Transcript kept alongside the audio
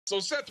So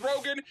Seth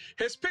Rogen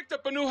has picked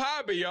up a new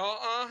hobby,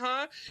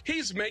 y'all.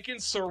 He's making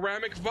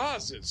ceramic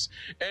vases.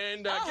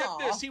 And get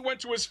this, he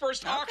went to his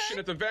first auction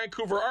at the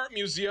Vancouver Art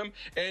Museum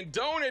and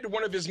donated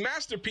one of his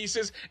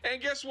masterpieces.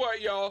 And guess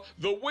what, y'all?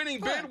 The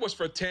winning bid was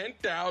for $10,000.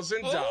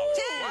 $10,000.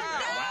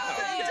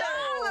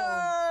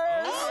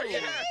 Oh,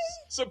 yes.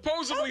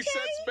 Supposedly,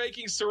 Seth's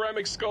making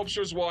ceramic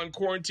sculptures while in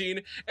quarantine,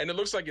 and it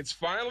looks like it's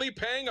finally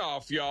paying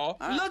off, y'all.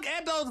 Look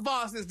at those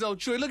vases, though,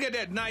 Chuey. Look at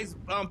that nice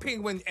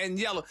pink and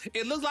yellow.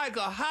 It looks like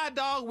a hot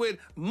dog with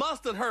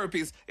mustard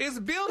herpes. It's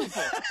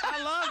beautiful.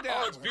 I love that.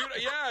 Oh, it's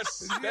beautiful.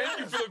 Yes. Thank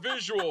you for the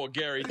visual,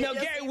 Gary. Now,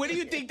 Gary, what do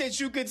you think that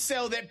you could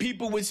sell that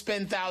people would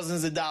spend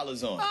thousands of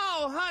dollars on?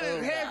 Oh,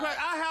 honey, Headkrack,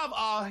 I have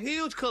a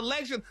huge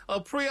collection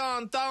of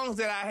pre-on thongs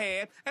that I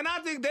had, and I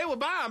think they would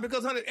buy them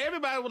because, honey,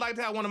 everybody would like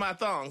to have one of my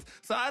thongs.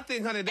 So I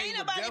think, honey, they Ain't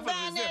would nobody definitely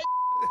buying sell.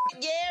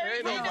 that. Gary,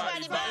 Ain't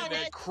nobody buying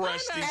that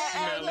crusty,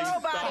 smelly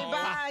Nobody thong.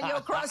 buying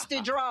your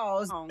crusty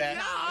drawers. Y'all are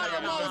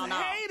the most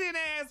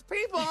hated-ass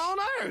people on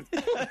earth.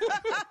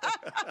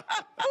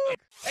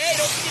 Hey,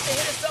 don't forget to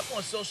hit us up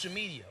on social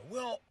media.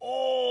 We're on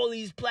all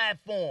these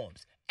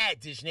platforms at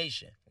Dish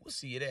Nation. We'll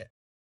see you there.